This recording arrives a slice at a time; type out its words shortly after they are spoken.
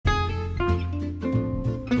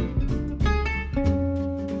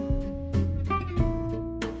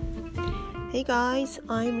Hey guys,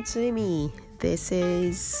 I'm Tsumi. This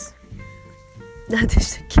is 何で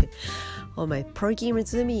したっけ Oh my, Perky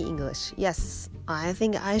Mitsumi English. Yes, I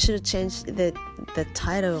think I should change the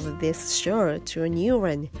title of this show to a new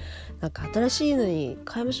one. なんか新しいのに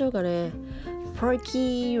変えましょうかね。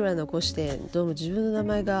Perky は残してどうも自分の名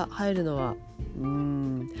前が入るのは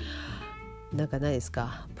なんかないです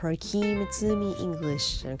か。Perky Mitsumi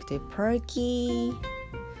English じゃなくて Perky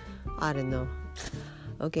I don't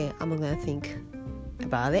know.Okay, I'm gonna think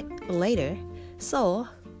about it later. So,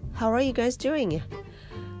 how are you guys doing?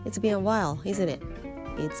 It's been a while, isn't it?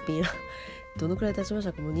 It's been どのくらい経ちまし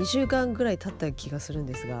たか？もう2週間ぐらい経った気がするん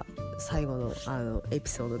ですが、最後のエピ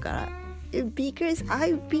ソードから。Because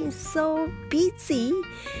I've been so busy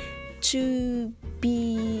to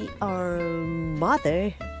be a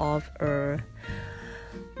mother of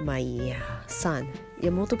my son. い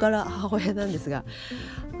や、元から母親なんですが、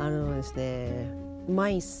ですね。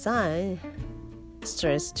My son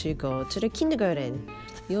starts to go to the kindergarten.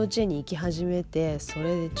 幼稚園に行き始めて、そ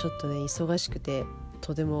れでちょっとね忙しくて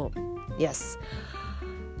とても Yes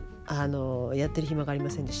やってる暇があり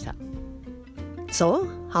ませんでした。So,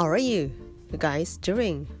 how are you guys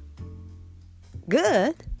doing?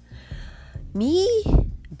 Good? Me?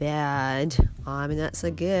 Bad. I'm not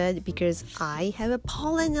so good because I have a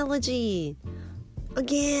pollen allergy.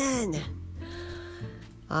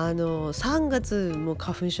 Again!3月も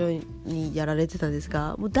花粉症にやられてたんです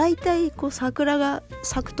が、もう大体こう桜が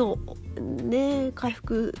咲くとね回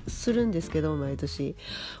復するんですけど、毎年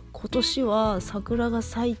今年は桜が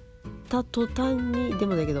咲いた途端にで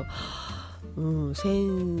もだけど、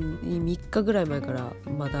3日ぐらい前から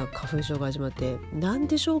まだ花粉症が始まって、なん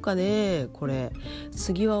でしょうかねこれ。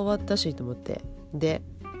次は終わったしと思って、で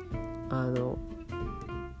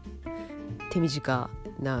手短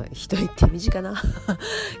な人に手短な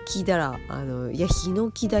聞いたらいやヒ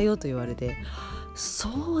ノキだよと言われて、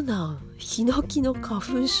そうなんヒノキの花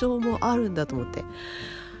粉症もあるんだと思って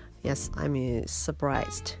Yes, I'm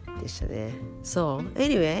surprised でしたね。So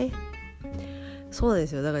anyway そうなんで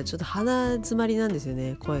すよ。だからちょっと鼻詰まりなんですよ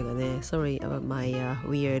ね、声がね。 Sorry about my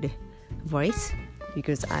weird voice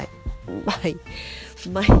because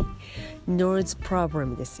my nose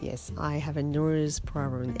problem です。 Yes, I have a nose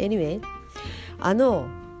problem. Anyway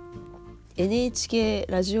NHK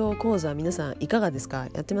ラジオ講座皆さんいかがですか？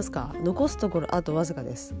やってますか？残すところあとわずか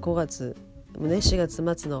です。5月4月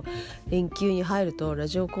末の連休に入るとラ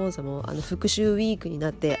ジオ講座も復習ウィークにな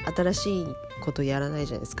って新しいことやらない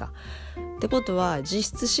じゃないですか。ってことは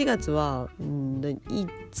実質4月は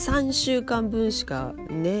3週間分しか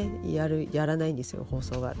ねやらないんですよ、放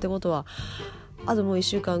送が。ってことはあともう1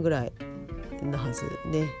週間ぐらいなはず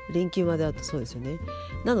ね。連休まであとそうですよね。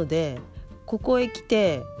なのでここへ来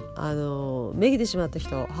てめげてしまった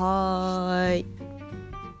人、はーい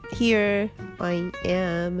Here I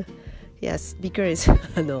am. Yes, because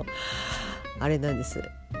あれなんです。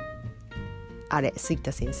あれ杉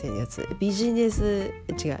田先生のやつ、実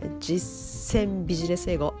践ビジネス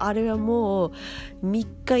英語、あれはもう3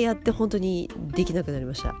日やって本当にできなくなり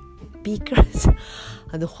ました。Because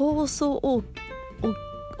放送を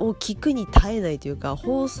聞くに耐えないというか、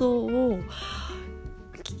放送を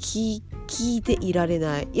聞いていられ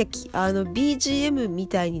ない。いやBGM み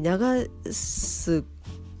たいに流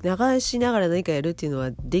しながら何かやるっていうの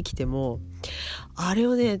はできても、あれ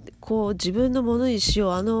をねこう自分のものにし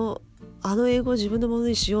よう、あの英語を自分のもの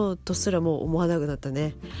にしようとすらもう思わなくなった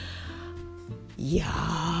ね。いや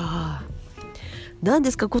ー何で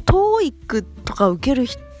すか、こう TOEIC とか受ける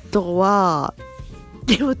人は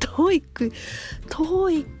でも TOEIC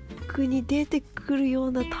に出てくるよ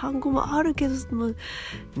うな単語もあるけど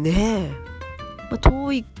ねえ、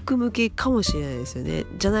TOEIC 向けかもしれないですよね。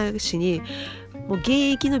じゃないしにもう現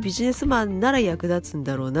役のビジネスマンなら役立つん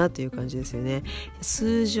だろうなという感じですよね。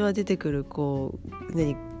数字は出てくるこう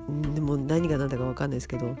でも何が何だか分かんないです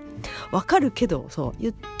けど、分かるけど、そう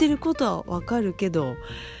言ってることは分かるけど、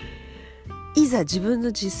いざ自分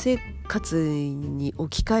の実生活に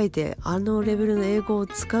置き換えてレベルの英語を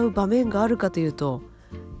使う場面があるかというと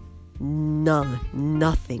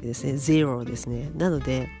nothing ですね。ゼロですね。なの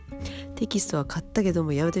でテキストは買ったけど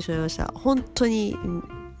もやめてしまいました。本当に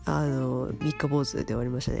3日坊主で終わり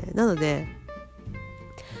ましたね。なので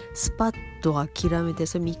スパッと諦めて、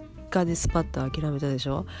それ3日でスパッと諦めたでし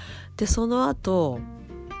ょ。でその後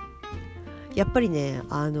やっぱりね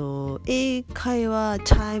英会話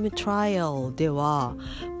タイムトライアルでは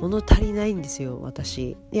物足りないんですよ、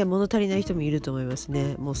私。いや物足りない人もいると思います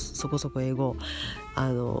ね。もうそこそこ英語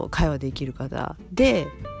会話できる方で、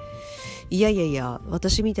いや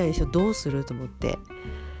私みたいな人どうすると思って、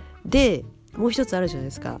でもう一つあるじゃない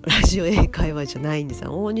ですか。ラジオ英会話じゃないんです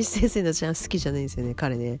よ。大西先生のちゃん好きじゃないんですよね、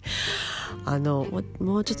彼ね。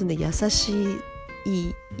もうちょっとね、優しい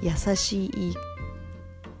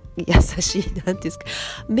なんていうんですか、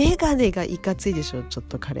メガネがいかついでしょ、ちょっ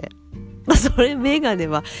と彼。それメガネ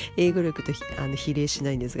は英語力と比例し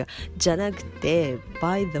ないんですが、じゃなくて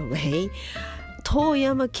by the way 遠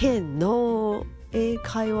山県の英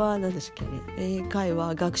会話なんでしたっけね、英会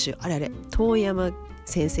話学習あれ遠山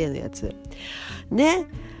先生のやつね、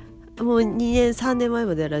もう2年3年前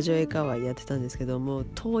までラジオ英会話やってたんですけども、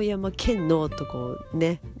遠山県のとこ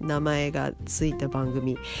ね名前がついた番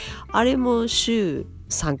組、あれも週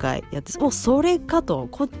3回やって、もうそれかと、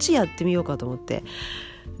こっちやってみようかと思って、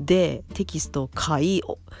でテキストを買い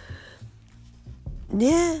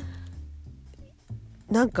ね、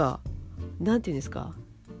なんかなんていうんですか、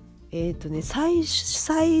最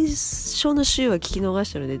初の週は聞き逃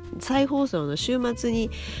したので、再放送の週末に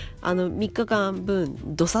3日間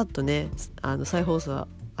分どさっとね再放送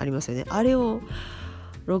ありますよね、あれを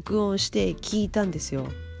録音して聞いたんですよ。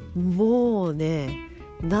もうね、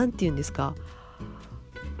なんていうんですか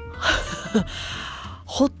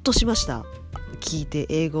ほっとしました。聞いて、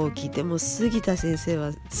英語を聞いて、もう杉田先生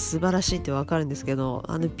は素晴らしいってわかるんですけど、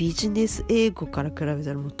ビジネス英語から比べ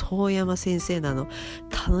たらもう遠山先生の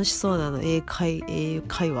楽しそうな英会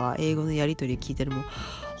話、英語のやり取り聞いてる、もう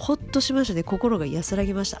ほっとしましたね。心が安ら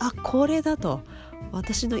ぎました。あ、これだと、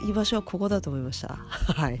私の居場所はここだと思いました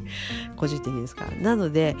はい、個人的ですから。なの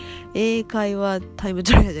で英会話タイム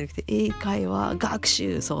トライアルじゃなくて英会話学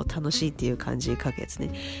習、そう楽しいっていう感じ書くやつ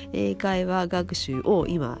ね、英会話学習を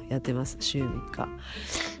今やってます。週3日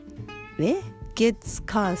月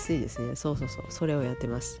火水ですね。そうそれをやって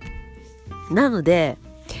ます。なので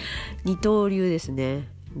二刀流ですね。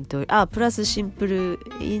プラスシンプル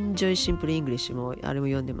インジョイシンプルイングリッシュもあれも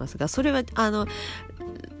読んでますが、それは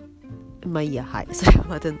まあいいや、はい、それは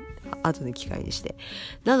また後の機会にして。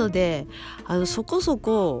なのでそこそ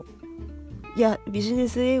こビジネ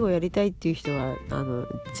ス英語やりたいっていう人は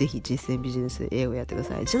ぜひ実践ビジネス英語やってくだ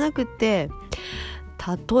さい。じゃなくて、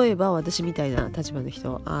例えば私みたいな立場の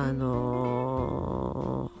人、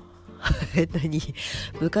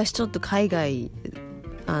昔ちょっと海外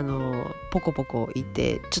ポコポコ行っ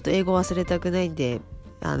てちょっと英語忘れたくないんで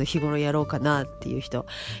日頃やろうかなっていう人、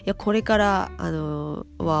これからワ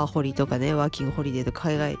ーホリとかね、ワーキングホリデーと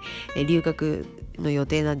海外留学の予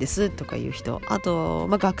定なんですとかいう人、あと、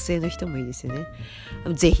学生の人もいいですよね。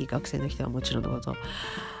ぜひ学生の人はもちろんのこと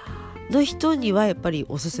の人にはやっぱり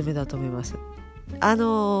おすすめだと思います。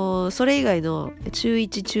それ以外の中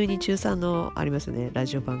1中2中3のありますよね、ラ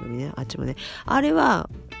ジオ番組ね、あっちもね、あれは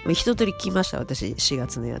一通り聞きました。私4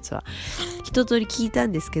月のやつは一通り聞いた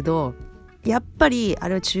んですけど、やっぱりあ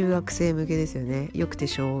れは中学生向けですよね。よくて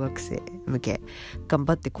小学生向け、頑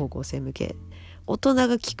張って高校生向け、大人が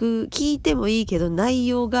聞いてもいいけど内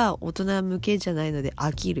容が大人向けじゃないので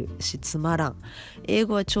飽きるしつまらん。英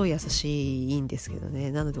語は超優しいんですけどね、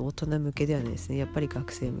なので大人向けではないですね。やっぱり中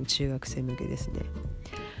学生向けですね。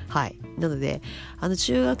はい。なので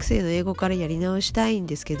中学生の英語からやり直したいん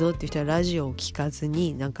ですけどっていう人はラジオを聞かず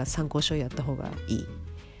になんか参考書をやった方がいい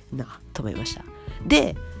なと思いました。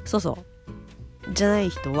で、じゃない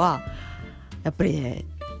人はやっぱりね、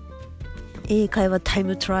英会話タイ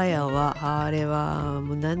ムトライアルはあれは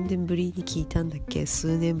もう何年ぶりに聞いたんだっけ、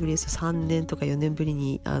数年ぶりです。3年とか4年ぶり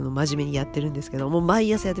に真面目にやってるんですけど、もう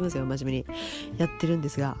毎朝やってますよ。真面目にやってるんで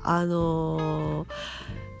すが、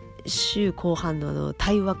週後半の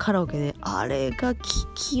対話カラオケね、あれが聞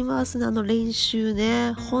きますね。練習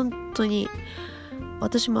ね、本当に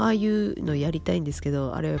私もああいうのやりたいんですけ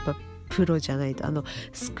ど、あれはやっぱプロじゃないと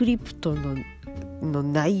スクリプトの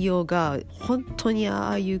内容が本当に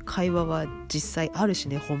ああいう会話は実際あるし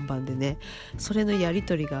ね、本番でね、それのやり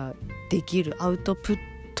取りができるアウトプッ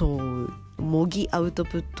ト、模擬アウト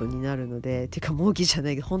プットになるので、てか模擬じゃ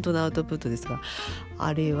ないけど本当のアウトプットですが、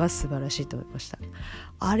あれは素晴らしいと思いました。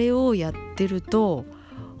あれをやってると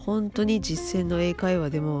本当に実践の英会話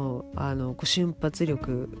でも瞬発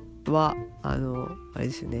力はあれ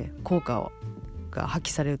ですよね、効果が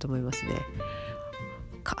発揮されると思いますね。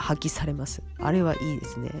発揮されます。あれはいいで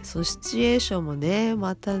すね。そのシチュエーションもね、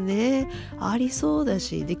またねありそうだ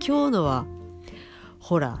し、で今日のは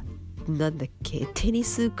ほらなんだっけ、テニ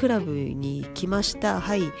スクラブに来ました、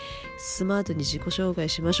はいスマートに自己紹介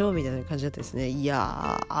しましょうみたいな感じだったですね。い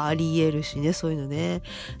やありえるしね、そういうのね。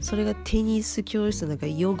それがテニス教室なのか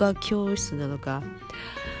ヨガ教室なのか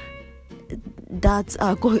ダ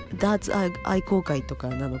ーツ愛好会とか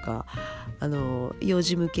なのか幼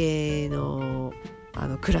児向けの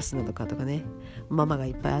クラスなのかとかね、ママが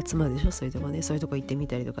いっぱい集まるでしょ、そういうとこね。そういうとこ行ってみ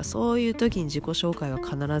たりとか、そういう時に自己紹介は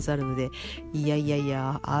必ずあるので、い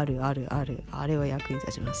やあるあれは役に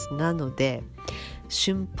立ちます。なので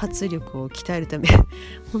瞬発力を鍛えるため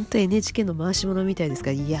本当 NHK の回し物みたいです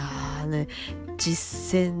から、いやーね、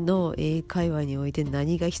実践の英会話において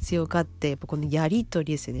何が必要かって、やっぱこのやり取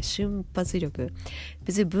りですよね。瞬発力。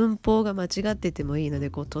別に文法が間違っててもいいので、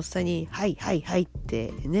こうとっさにはいっ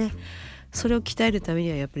てね、それを鍛えるため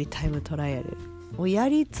にはやっぱりタイムトライアルをや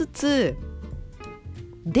りつつ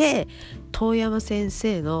で、遠山先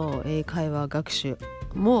生の英会話学習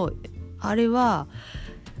もあれは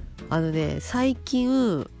最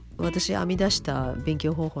近私編み出した勉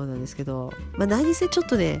強方法なんですけど、何せちょっ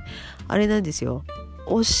とねあれなんですよ、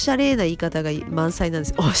おしゃれな言い方が満載なんで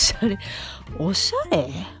す。おしゃれ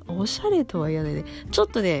とは言わないね、ちょっ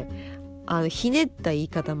とねひねった言い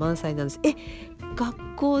方満載なんです。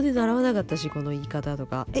学校で習わなかったしこの言い方と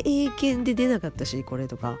か、英検で出なかったしこれ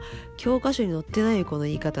とか、教科書に載ってないこの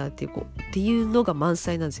言い方っていうのが満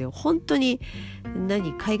載なんですよ。本当に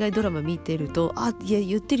海外ドラマ見てると、いや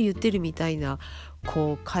言ってるみたいな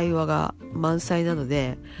こう会話が満載なの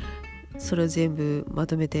で、それを全部ま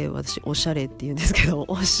とめて私おしゃれって言うんですけど、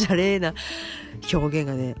おしゃれな表現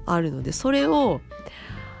がねあるので、それを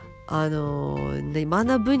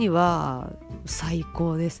学ぶには最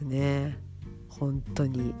高ですね。本当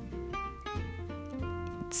に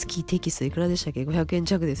月テキストいくらでしたっけ、500円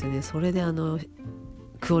弱ですよね。それで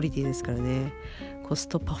クオリティですからね。コス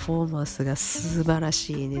トパフォーマンスが素晴ら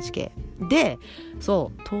しい NHK で、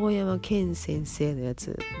そう遠山健先生のや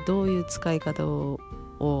つ、どういう使い方を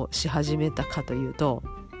し始めたかというと、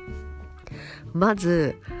ま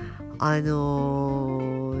ずなん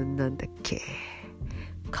だっけ、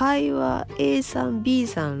会話 A さん B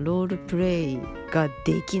さんロールプレイが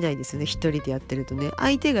できないですよね。一人でやってるとね、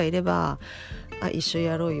相手がいれば一緒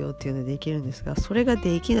やろうよっていうのはできるんですが、それが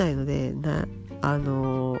できないので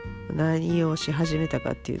何をし始めた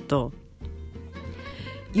かっていうと、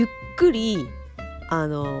ゆっくり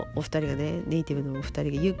お二人がね、ネイティブのお二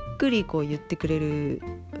人がゆっくりこう言ってくれる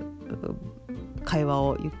会話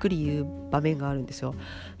をゆっくり言う場面があるんですよ。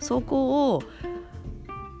そこを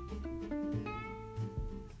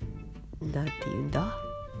なんて言うんだ、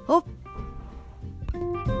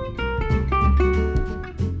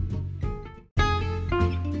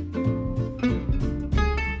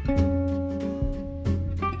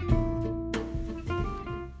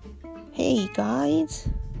Hey guys,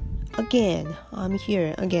 again, I'm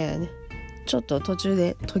here again. ちょっと途中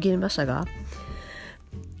で途切れましたが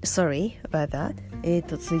Sorry about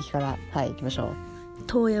that. 次から行きましょう。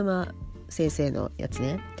遠山先生のやつ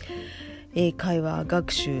ね。英会話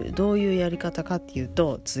学習どういうやり方かっていう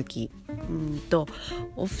と、続き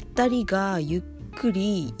お二人がゆっく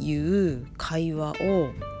り言う会話を、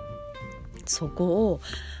そこを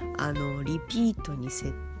リピートに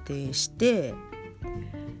設定して、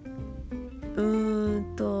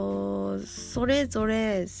それぞ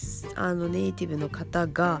れネイティブの方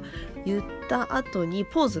が言った後に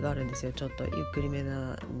ポーズがあるんですよ。ちょっとゆっくりめ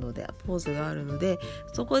なのでポーズがあるので、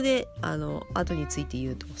そこで後について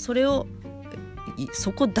言うと、それを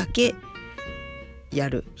そこだけや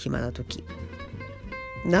る、暇な時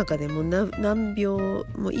なんかでも何秒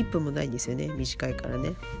もう1分もないんですよね、短いから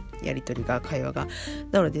ね、やり取りが会話が。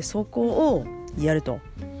なのでそこをやると。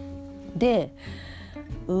で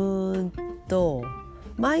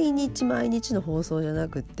毎日の放送じゃな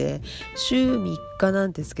くて週3日な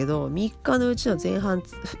んですけど、3日のうちの前半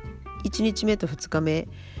1日目と2日目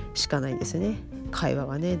しかないんですよね、会話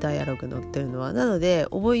がね、ダイアログ載ってるのは。なので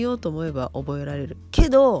覚えようと思えば覚えられるけ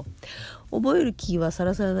ど、覚える気はさ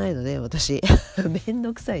らさらないので私めん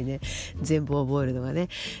どくさいね、全部覚えるのがね。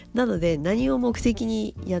なので何を目的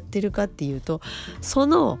にやってるかっていうと、そ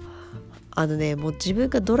のもう自分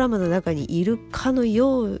がドラマの中にいるかの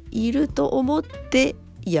よう、いると思って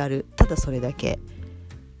やる、ただそれだけ。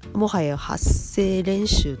もはや発声練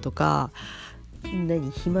習とか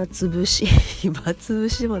暇つぶし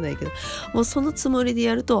でもないけど、もうそのつもりで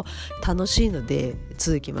やると楽しいので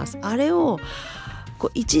続きます。あれを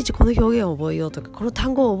いちいちこの表現を覚えようとかこの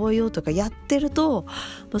単語を覚えようとかやってると、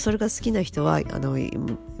それが好きな人は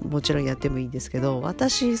もちろんやってもいいんですけど、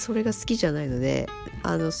私それが好きじゃないので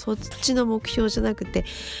そっちの目標じゃなくて、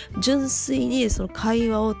純粋にその会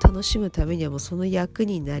話を楽しむためにはもうその役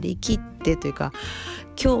になりきってというか、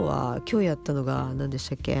今日やったのが何でし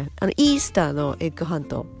たっけ、イースターのエッグハン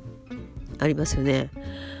トありますよね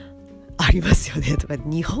とか、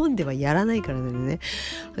日本ではやらないからね、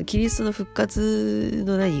キリストの復活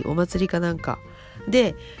のお祭りかなんか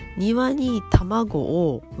で庭に卵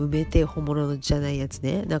を埋めて、本物じゃないやつ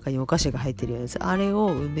ね、中にお菓子が入ってるやつ、あれを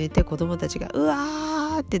埋めて子供たちがうわ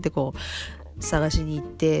ーって言ってこう探しに行っ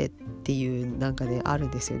てっていうなんかねある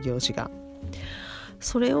んですよ、行事が。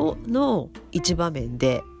それをの一場面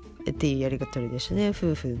でっていうやり方でしたね、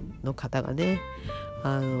夫婦の方がね。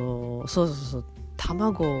そう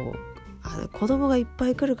卵を子供がいっぱ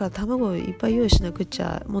い来るから卵をいっぱい用意しなくち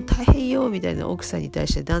ゃもう大変よみたいな奥さんに対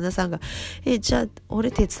して旦那さんがじゃあ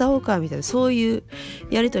俺手伝おうかみたいな、そういう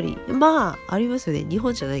やりとりまあありますよね。日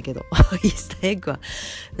本じゃないけどイースターエッグは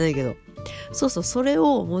ないけど、それ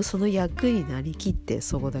をもうその役になりきって、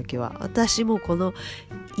そこだけは私もこの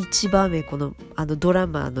一場面このドラ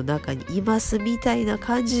マの中にいますみたいな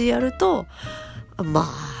感じでやるとま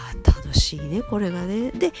あ楽しいねこれが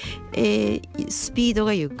ね。で、スピード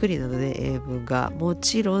がゆっくりなので英文がも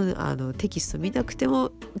ちろんテキスト見なくて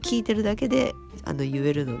も聞いてるだけで言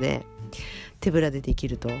えるので手ぶらででき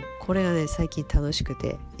ると、これがね最近楽しく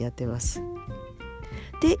てやってます。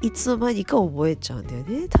でいつの間にか覚えちゃうんだよ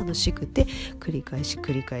ね、楽しくて繰り返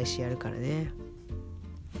しやるからね。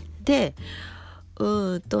で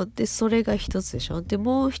でそれが一つでしょ。で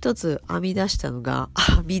もう一つ編み出したっ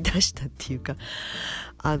ていうか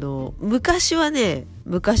昔はね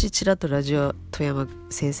ちらっと富山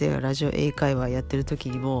先生がラジオ英会話やってる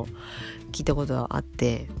時にも聞いたことがあっ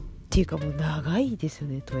て、っていうかもう長いですよ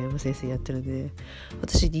ね、富山先生やってるんで、ね、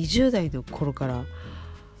私20代の頃から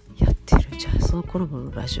やってるじゃん。その頃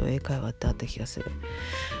もラジオ英会話ってあった気がする。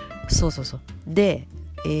で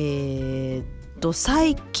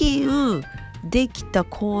最近できた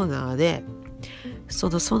コーナーで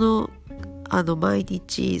毎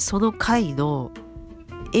日その回の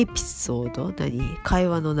エピソード会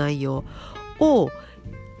話の内容を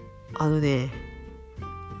なんて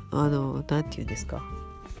言うんですか、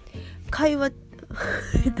会話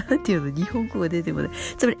なんていうの、日本語が出てもない、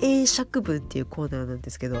つまり英釈文っていうコーナーなんで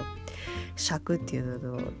すけど、釈っていう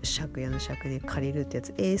のは借家の借で借りるってや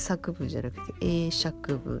つ、英作文じゃなくて英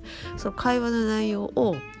釈文、その会話の内容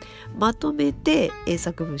をまとめて英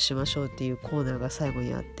作文しましょうっていうコーナーが最後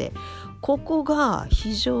にあって、ここが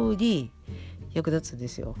非常に役立つんで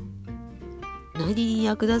すよ。何に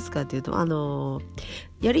役立つかっていうと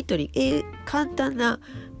やりとり簡単な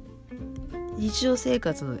日常生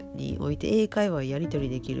活において英会話をやり取り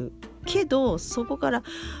できるけど、そこから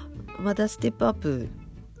またステップアップ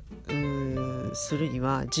するに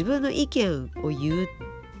は自分の意見を言う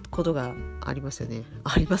ことがありますよね。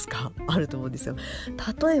ありますか？あると思うんですよ。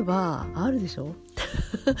例えばあるでしょ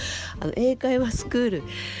英会話スクール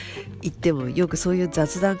行ってもよくそういう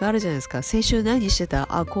雑談があるじゃないですか。先週何してた？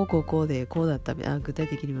こうでこうだった。具体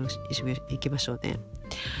的に一緒に行きましょうね。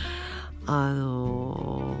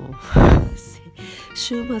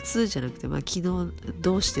週末じゃなくて、昨日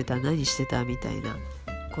どうしてた何してたみたいな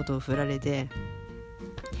ことを振られて、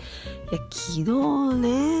昨日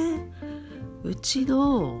ねうち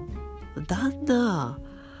の旦那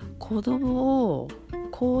子供を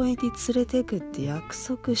公園に連れてくって約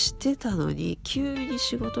束してたのに急に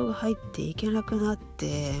仕事が入っていけなくなっ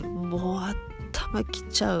て、もう頭き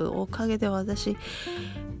ちゃう。おかげで私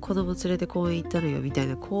子供連れて公園行ったのよみたい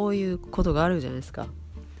な、こういうことがあるじゃないですか。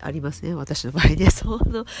ありますね、私の場合ね。そ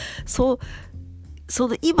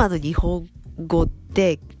の今の日本語っ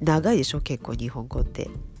て長いでしょ、結構日本語って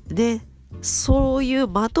で、そういう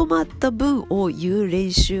まとまった文を言う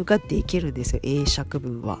練習ができるんですよ、英釈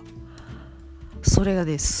文は。それが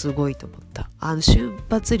ねすごいと思った。瞬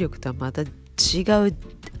発力とはまた違う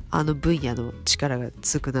分野の力が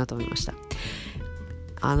つくなと思いました。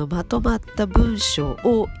まとまった文章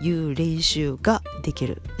を言う練習ができ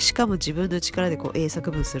る。しかも自分の力で英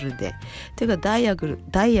作文するんで、というかダイア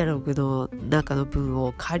ログの中の文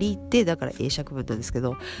を借りて、だから英釈文なんですけ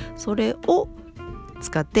ど、それを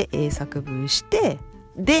使って英作文して、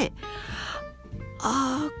で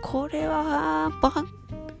これは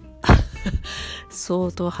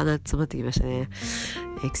相当鼻詰まってきましたね。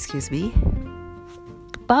 Excuse me。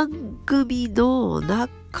 番組の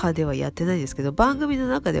中ではやってないですけど、番組の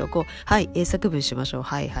中でははい英作文しましょう、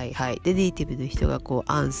はいでネイティブの人が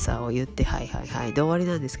アンサーを言って、はいで終わり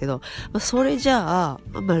なんですけど、それじゃあ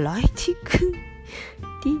ライティン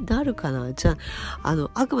グになるかな。じゃあ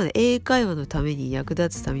あくまで英会話のために役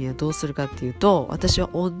立つためにはどうするかっていうと、私は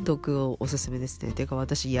音読をおすすめですね。てか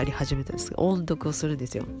私やり始めたんですけど、音読をするんで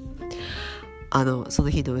すよ。その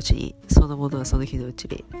日のうちに、そのものはその日のうち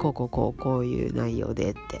にこういう内容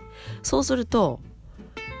でって。そうすると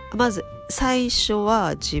まず最初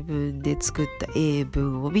は自分で作った英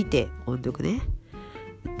文を見て音読ね。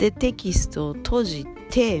でテキストを閉じ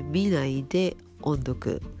て見ないで音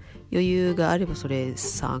読。余裕があればそれ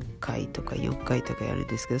3回とか4回とかやるん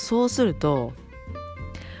ですけど、そうすると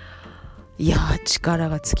いやー力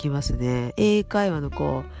がつきますね。英会話の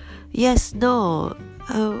こう Yes, No,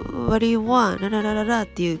 what do you want? ラララララっ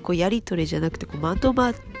ていう、こうやりとりじゃなくて、こうまと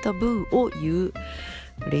まった文を言う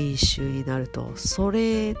練習になると、そ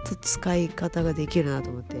れと使い方ができるなと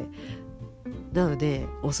思って、なので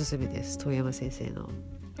おすすめです。遠山先生の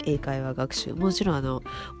英会話学習、もちろん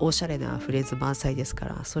おしゃれなフレーズ満載ですか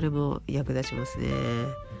ら、それも役立ちますね。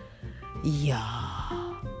いやー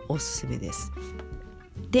おすすめです。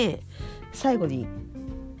で最後に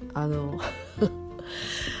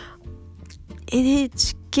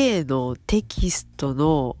NHK のテキスト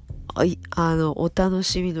のお楽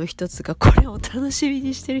しみの一つが、これを楽しみ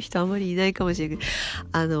にしてる人あまりいないかもしれないけ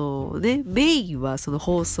ど、メインはその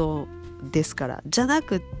放送ですから、じゃな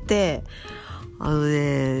くって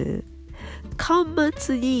巻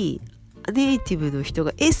末にネイティブの人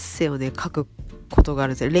がエッセイをね書くことがあ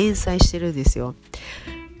るんですよ。連載してるんですよ。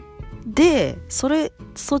でそ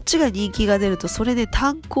っちが人気が出ると、それで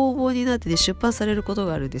単行本になってね出版されること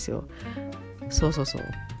があるんですよ。そっ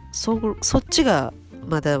ちが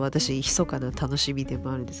まだ私密かな楽しみで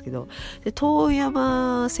もあるんですけど、で遠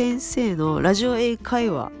山先生のラジオ英会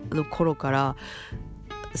話の頃から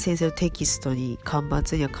先生のテキストに巻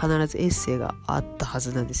末には必ずエッセイがあったは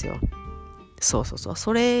ずなんですよ。そ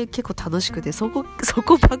れ結構楽しくて、そこ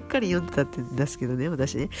ばっかり読んでたってんですけどね、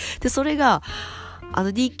私ね。でそれが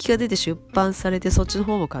人気が出て出版されて、そっちの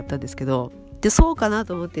方も買ったんですけど、でそうかな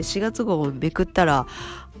と思って4月号をめくったら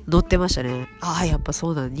載ってましたね。やっぱ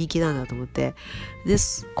そうなの、人気なんだと思って。で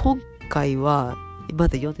今回はま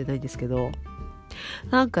だ読んでないんですけど、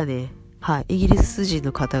なんかね、イギリス人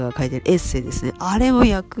の方が書いてるエッセイですね。あれも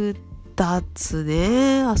役立つ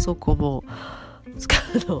ね。あそこも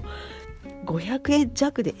500円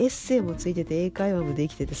弱でエッセイもついてて英会話もで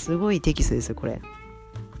きてて、すごいテキストですよこれ。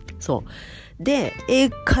そうで、英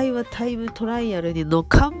会話タイムトライアルの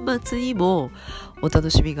巻末にもお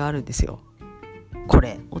楽しみがあるんですよ。こ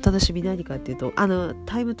れお楽しみ何かっていうと、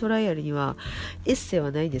タイムトライアルにはエッセイ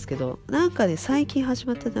はないんですけど、なんかね最近始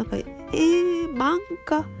まった漫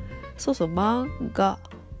画、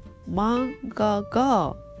漫画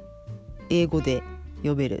が英語で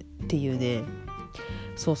読めるっていうね。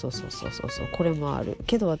これもある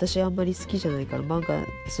けど、私あんまり好きじゃないから漫画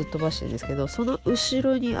すっ飛ばしてるんですけど、その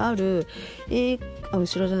後ろにある後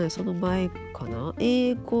ろじゃない、その前かな、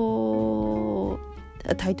英語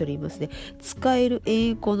タイトル言いますね。使える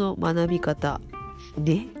英語の学び方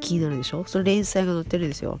ね、気になるでしょ。それ連載が載ってるん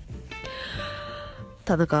ですよ。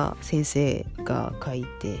田中先生が書い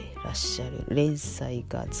てらっしゃる連載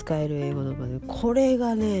が使える英語の学び、これ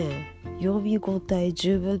がね読み応え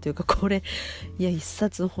十分というか、これ一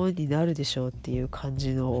冊の本になるでしょうっていう感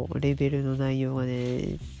じのレベルの内容が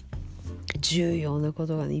ね、重要なこ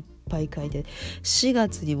とがねいっぱい書いて、4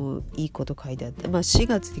月にもいいこと書いてあって、4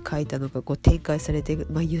月に書いたのがこう展開されていく。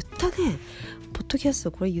言ったね、ポッドキャス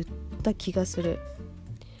トこれ言った気がする。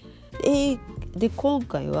で今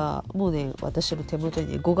回はもうね、私の手元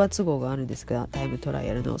にね5月号があるんですが、タイムトライ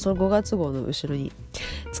アルのその5月号の後ろに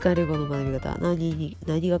使える英語の学び方、何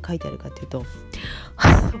が書いてあるかっていうともう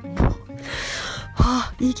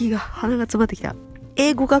息が鼻が詰まってきた。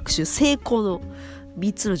英語学習成功の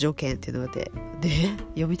3つの条件っていうのがあって、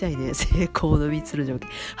読みたいね。成功の3つの条件。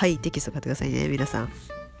テキスト買ってくださいね皆さん。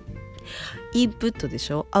インプットで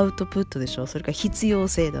しょ、アウトプットでしょ、それから必要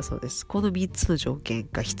性だそうです。この3つの条件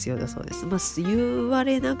が必要だそうです。言わ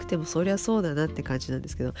れなくてもそりゃそうだなって感じなんで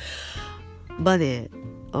すけど、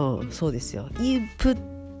そうですよ。インプッ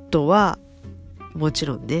トはもち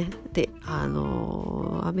ろんね。でア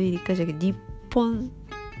メリカじゃなくて日本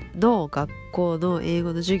の学校の英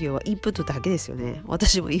語の授業はインプットだけですよね。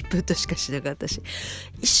私もインプットしかしなかったし、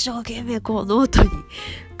一生懸命こうノートに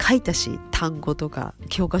書いたし、単語とか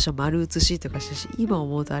教科書丸写しとかしたし、今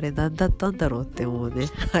思うとあれ何だったんだろうって思うね。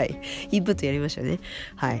インプットやりましたね。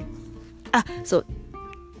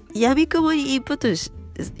闇雲にインプット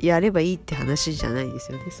やればいいって話じゃないで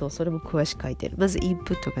すよね。それも詳しく書いてる。まずイン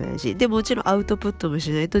プットが大事で、もちろんアウトプットも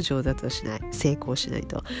しないと上達はしない、成功しない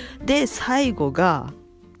と。で最後が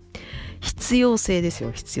必要性です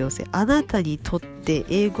よ。必要性。あなたにとって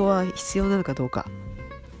英語は必要なのかどうか。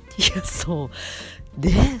そう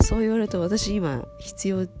言われると私今必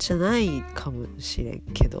要じゃないかもしれん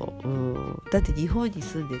けど、だって日本に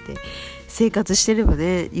住んでて生活してれば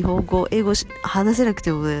ね、日本語英語話せなく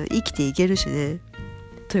てもね生きていけるしね、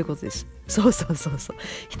ということです。必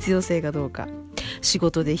要性かどうか。仕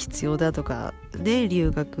事で必要だとかね、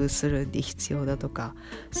留学するんで必要だとか、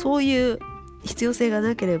そういう必要性が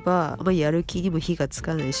なければ、やる気にも火がつ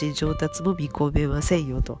かないし、上達も見込めません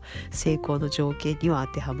よと。成功の条件には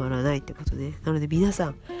当てはまらないってことね。なので皆さ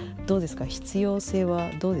んどうですか？必要性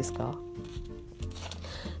はどうですか？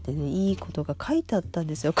でね、いいことが書いてあったん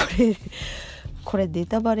ですよ。これネ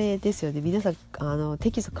タバレですよね。皆さん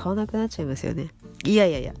テキスト買わなくなっちゃいますよね。いや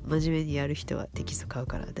真面目にやる人はテキスト買う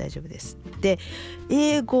から大丈夫です。で、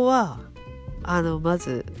英語はま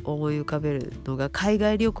ず思い浮かべるのが海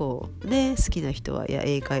外旅行ね。好きな人は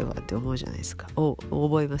英会話って思うじゃないですか。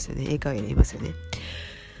覚えますよね。英会話やりますよね。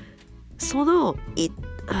その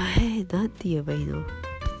なんて言えばいいの？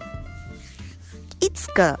いつ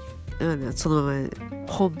か、そのまま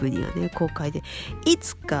本部にはね公開で、い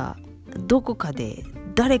つかどこかで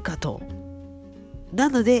誰かと、な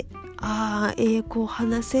ので英語を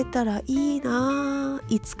話せたらいいな、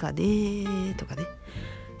いつかねとかね、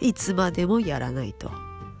いつまでもやらないと。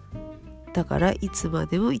だからいつま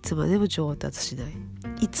でも上達しない、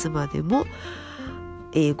いつまでも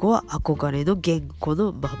英語は憧れの言語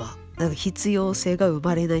のまま、だから必要性が生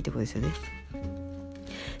まれないってことですよね。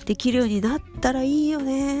できるようになったらいいよ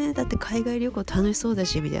ね、だって海外旅行楽しそうだ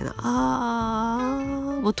しみたいな。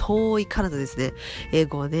もう遠いカナダですね、英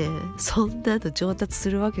語はね。そんなの上達す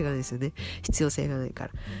るわけがないですよね、必要性がないか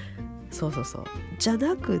ら。そうじゃ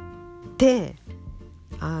なくて、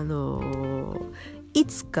い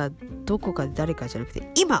つかどこかで誰かじゃなくて、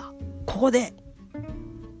今ここで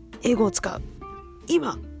英語を使う、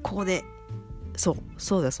今ここで、そう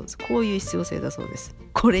だそうです。こういう必要性だそうです。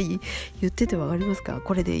これ言っててわかりますか？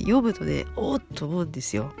これで読むとね、おっと思うんで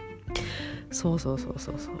すよ。そう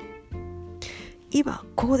今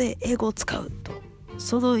ここで英語を使うと、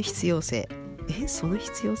その必要性、そう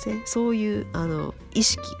いう意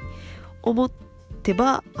識を持って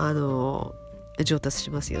ば上達し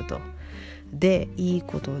ますよと。で、いい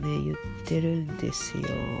ことをね言ってるんですよ。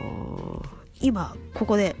今こ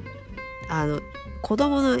こで子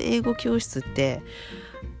供の英語教室って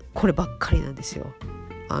こればっかりなんですよ。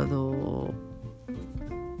遊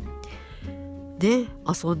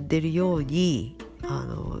んでるようにレ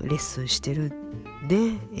ッスンしてる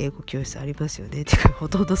ね、英語教室ありますよね。てかほ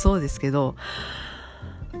とんどそうですけど、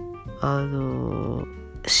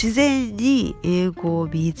自然に英語を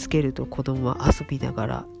身につけると、子供は遊びなが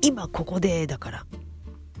ら、今ここでだから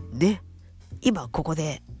ね、今ここ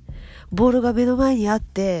でボールが目の前にあっ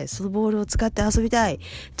て、そのボールを使って遊びたい。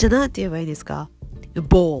じゃあなんて言えばいいですか？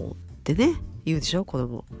ボールってね言うでしょ、子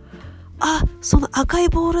供。その赤い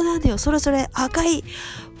ボールなんだよ、それ赤いレ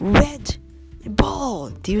ッドボ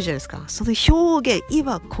ールって言うじゃないですか。その表現、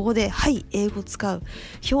今ここで英語使う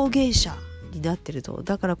表現者になってると。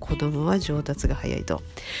だから子供は上達が早いと。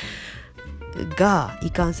が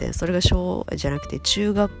いかんせん、それが小じゃなくて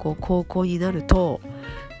中学校高校になると、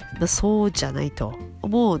そうじゃないと。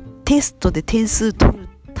もうテストで点数取る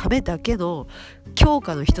ためだけの教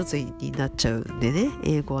科の一つになっちゃうんでね、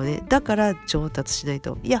英語はね。だから上達しない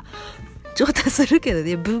と。上達するけど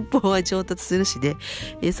ね、文法は上達するしね、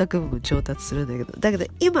英作文も上達するんだけど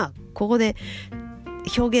今ここで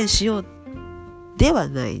表現しようでは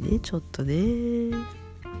ないね、ちょっとね。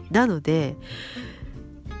なので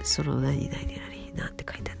なんて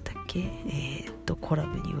書いてあったっけ？コラ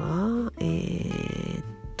ムには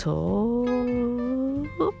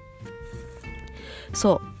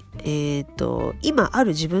今あ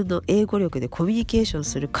る自分の英語力でコミュニケーション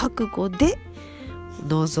する覚悟で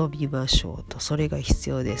臨みましょうと。それが必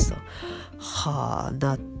要ですと。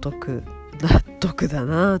納得だ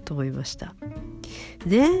なと思いました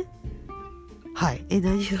ね。何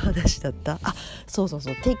の話だった？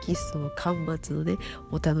テキストの巻末のね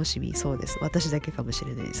お楽しみ。そうです、私だけかもし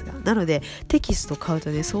れないですが、なのでテキスト買うと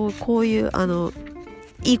ね、こういう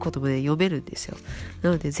いいこともね読めるんですよ。な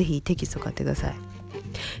のでぜひテキスト買ってください。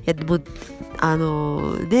でも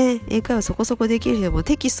英会話そこそこできる人も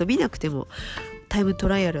テキスト見なくてもタイムト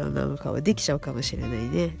ライアルなんかはできちゃうかもしれない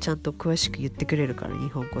ね。ちゃんと詳しく言ってくれるから、日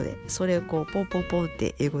本語で。それをポンポンポンっ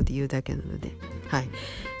て英語で言うだけなので、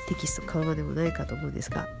テキスト買うまでもないかと思うんです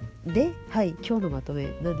が。で、今日のまと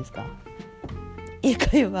め何ですか？英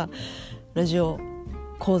会話ラジオ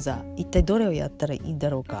講座、一体どれをやったらいいんだ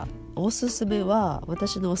ろうか。私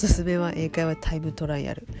のおすすめは英会話タイムトライ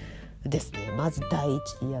アルですね。まず第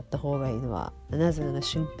一にやった方がいいのは、なぜなら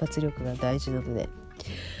瞬発力が大事なので。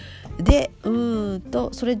で、そ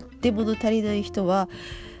れで物足りない人は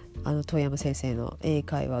遠山先生の英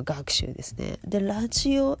会話学習ですね。で、ラ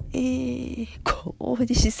ジオ英語大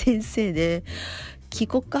西先生ね、聞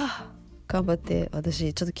こうか。頑張って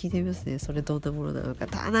私ちょっと聞いてみますね。それどんなものなのか。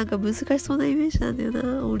なんか難しそうなイメージなんだよ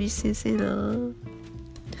な、大西先生な。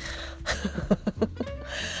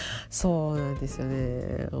そうなんですよ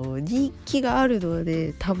ね。人気があるのは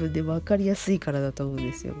ね、多分ね分かりやすいからだと思うん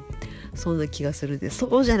ですよ。そんな気がするんで、そ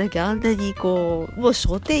うじゃなきゃあんなにこう、もう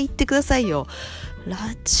書店行ってくださいよ。ラ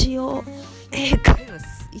ジオ英会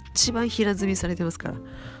話一番平積みされてますから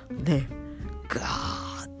ね。ガ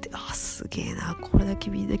ーって、すげえな、これだけ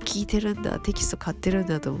みんな聞いてるんだ、テキスト買ってるん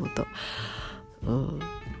だと思うと、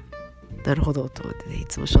なるほどと思ってね、い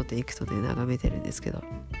つも書店行くとね眺めてるんですけど、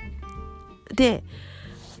で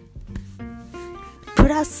プ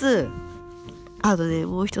ラスあとね、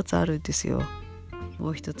もう一つあるんですよ。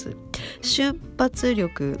もう一つ、瞬発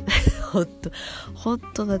力ほん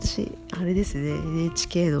と私あれですね、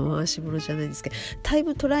 NHK の回し物じゃないんですけど、タイ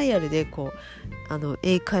ムトライアルでこう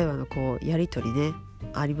英会話のこうやり取りね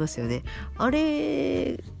ありますよね。あ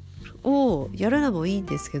れをやるのもいいん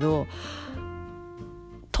ですけど、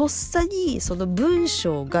とっさにその文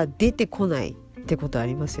章が出てこないってことあ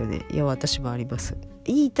りますよね。いや私もあります。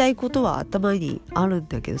言いたいことは頭にあるん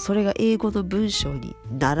だけど、それが英語の文章に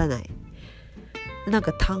ならない、なん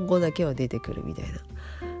か単語だけは出てくるみたいな、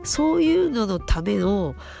そういうののため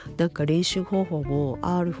のなんか練習方法も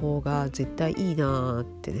ある方が絶対いいなっ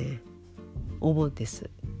てね思うんです。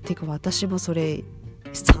てか私もそれ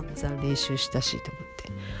散々練習したしと思っ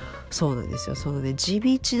て。そうなんですよ。そのね、地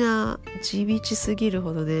道すぎる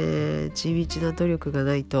ほどね、地道な努力が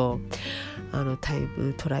ないとタイ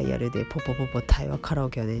ムトライアルでポポポポ対話カラオ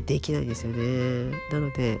ケはねできないんですよね。なの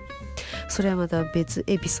でそれはまた別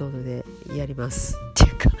エピソードでやりますって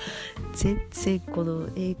いうか、全然この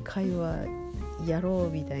英会話やろう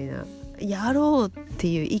みたいな、やろうって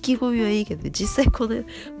いう意気込みはいいけど、実際この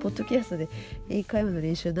ポッドキャストで英会話の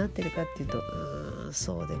練習になってるかっていうと、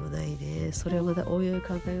そうでもないね。それはまたおいおい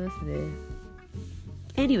考えますね。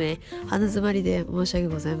Anyway、 鼻詰まりで申し訳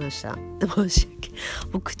ございました。申し訳、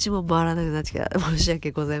もう口も回らなくなっちゃう。申し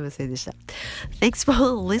訳ございませんでした。Thanks for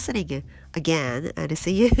listening again and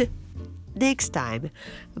see you next time.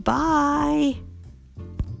 Bye!